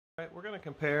Alright, we're going to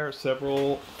compare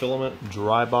several filament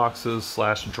dry boxes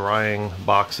slash drying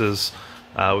boxes.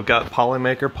 We've got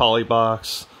Polymaker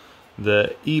Polybox,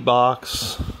 the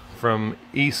E-Box from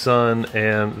eSun,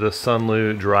 and the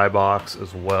Sunlu dry box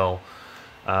as well.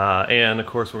 And of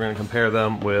course we're going to compare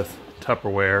them with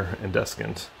Tupperware and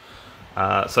deskant.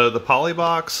 So the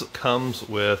Polybox comes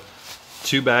with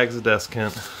 2 bags of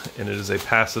deskant, and it is a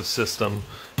passive system.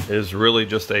 It is really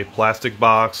just a plastic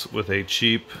box with a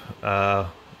cheap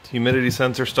humidity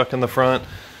sensor stuck in the front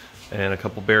and a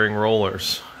couple bearing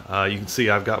rollers. You can see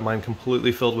I've got mine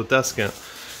completely filled with deskant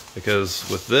because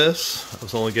with this I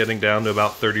was only getting down to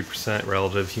about 30%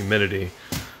 relative humidity.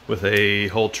 With a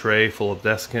whole tray full of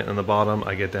deskant in the bottom,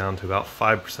 I get down to about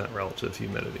 5% relative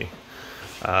humidity.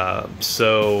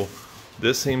 So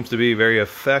this seems to be very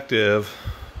effective,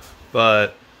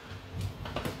 but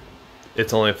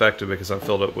it's only effective because I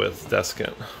filled it with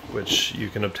deskant, which you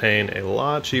can obtain a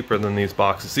lot cheaper than these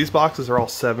boxes. These boxes are all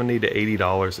 $70 to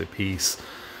 $80 a piece.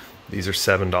 These are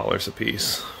 $7 a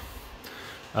piece.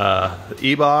 The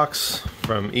E-Box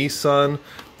from eSun.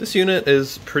 This unit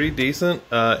is pretty decent.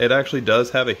 It actually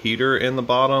does have a heater in the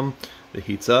bottom that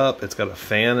heats up. It's got a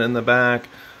fan in the back.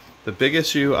 The big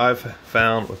issue I've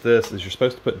found with this is you're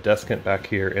supposed to put deskant back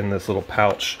here in this little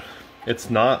pouch.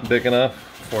 It's not big enough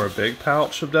for a big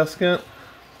pouch of deskant,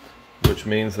 which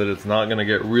means that it's not going to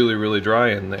get really dry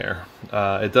in there.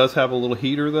 It does have a little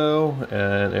heater though,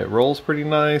 and it rolls pretty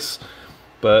nice,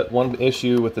 but one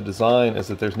issue with the design is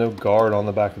that there's no guard on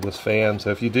the back of this fan, so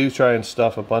if you do try and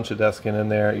stuff a bunch of deskant in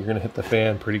there, you're going to hit the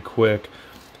fan pretty quick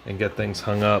and get things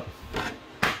hung up.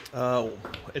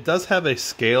 It does have a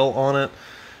scale on it.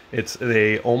 It's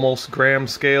a almost gram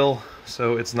scale,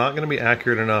 so it's not going to be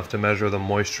accurate enough to measure the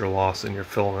moisture loss in your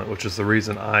filament, which is the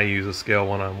reason I use a scale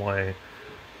when I'm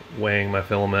weighing my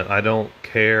filament. I don't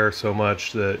care so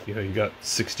much that you got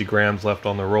 60 grams left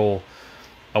on the roll.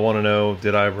 I want to know,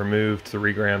 did I remove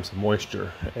 3 grams of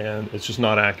moisture? And it's just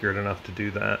not accurate enough to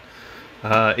do that.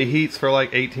 It heats for like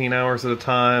 18 hours at a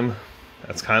time.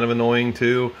 That's kind of annoying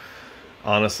too.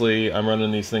 Honestly, I'm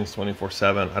running these things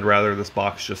 24/7. I'd rather this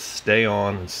box just stay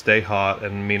on and stay hot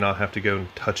and me not have to go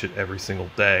and touch it every single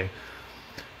day.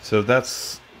 So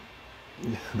that's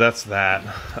that.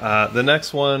 The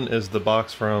next one is the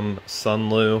box from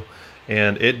Sunlu,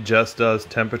 and it just does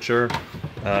temperature.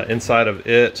 Inside of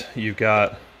it, you've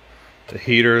got the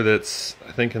heater that's,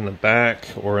 I think, in the back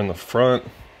or in the front,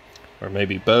 or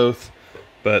maybe both,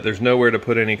 but there's nowhere to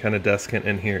put any kind of deskant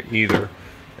in here either.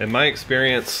 In my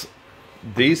experience,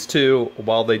 these two,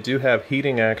 while they do have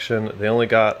heating action, they only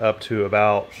got up to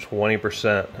about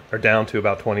 20%, or down to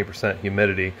about 20%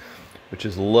 humidity, which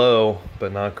is low,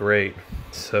 but not great.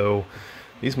 So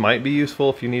these might be useful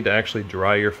if you need to actually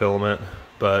dry your filament,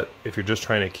 but if you're just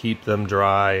trying to keep them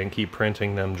dry and keep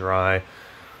printing them dry,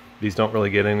 these don't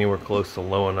really get anywhere close to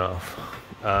low enough.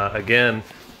 Again,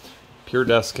 pure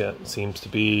deskant seems to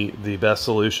be the best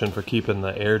solution for keeping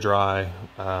the air dry.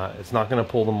 It's not going to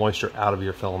pull the moisture out of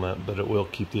your filament, but it will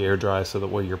keep the air dry so that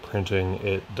while you're printing,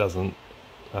 it doesn't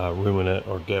ruin it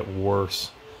or get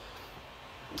worse.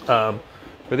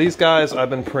 For these guys, I've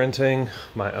been printing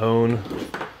my own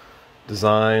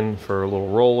design for little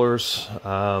rollers.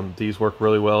 These work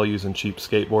really well using cheap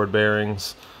skateboard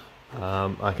bearings.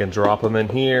 I can drop them in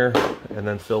here and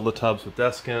then fill the tubs with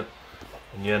deskant,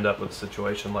 and you end up with a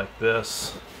situation like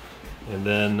this. And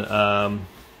then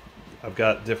I've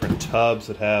got different tubs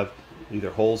that have either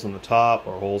holes in the top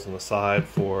or holes in the side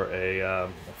for a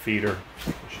feeder.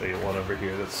 I'll show you one over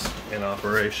here that's in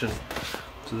operation.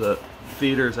 So the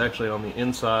feeder is actually on the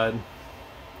inside,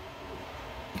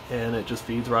 and it just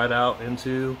feeds right out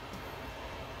into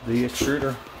the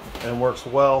extruder and works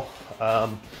well.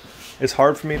 It's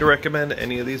hard for me to recommend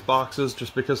any of these boxes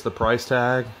just because the price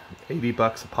tag, 80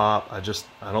 bucks a pop, I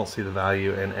don't see the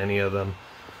value in any of them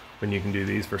when you can do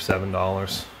these for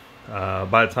 $7.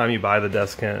 By the time you buy the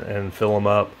deskant and fill them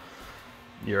up,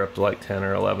 you're up to like $10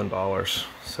 or $11.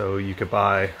 So you could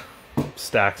buy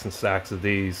stacks and stacks of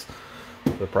these for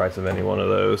the price of any one of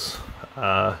those.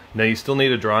 Now you still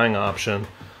need a drying option.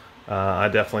 I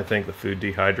definitely think the food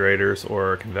dehydrators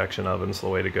or convection ovens is the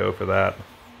way to go for that.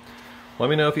 Let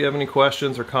me know if you have any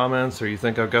questions or comments, or you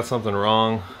think I've got something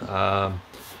wrong. I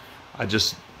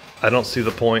don't see the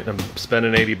point in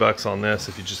spending 80 bucks on this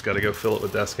if you just got to go fill it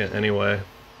with deskant anyway.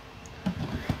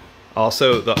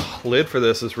 Also, the lid for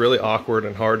this is really awkward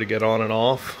and hard to get on and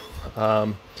off.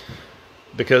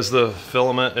 Because the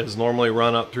filament is normally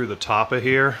run up through the top of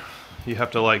here, you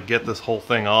have to like get this whole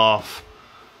thing off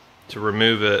to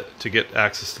remove it to get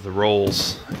access to the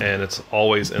rolls, and it's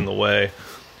always in the way.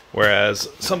 Whereas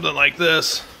something like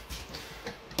this,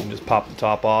 You can just pop the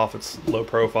top off. It's low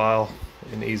profile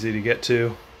and easy to get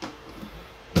to.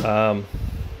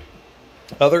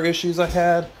 Other issues I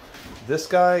had, this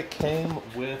guy came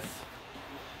with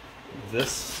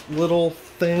this little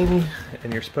thing,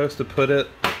 and you're supposed to put it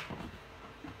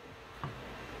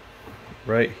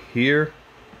right here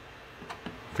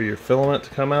for your filament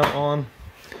to come out on.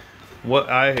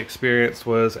 What I experienced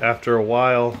was after a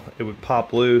while it would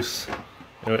pop loose.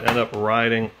 It would end up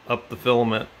riding up the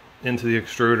filament into the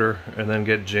extruder and then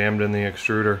get jammed in the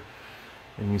extruder.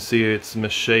 And you see it's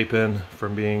misshapen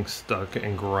from being stuck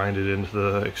and grinded into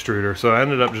the extruder. So I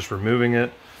ended up just removing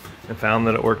it and found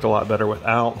that it worked a lot better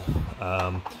without.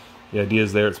 The idea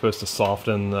is there, it's supposed to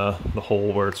soften the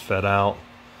hole where it's fed out.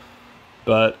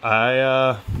 But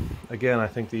again, I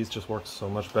think these just work so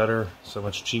much better, so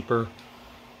much cheaper.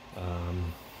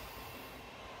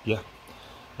 Yeah,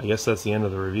 I guess that's the end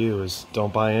of the review, is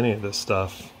don't buy any of this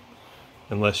stuff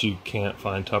unless you can't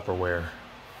find Tupperware.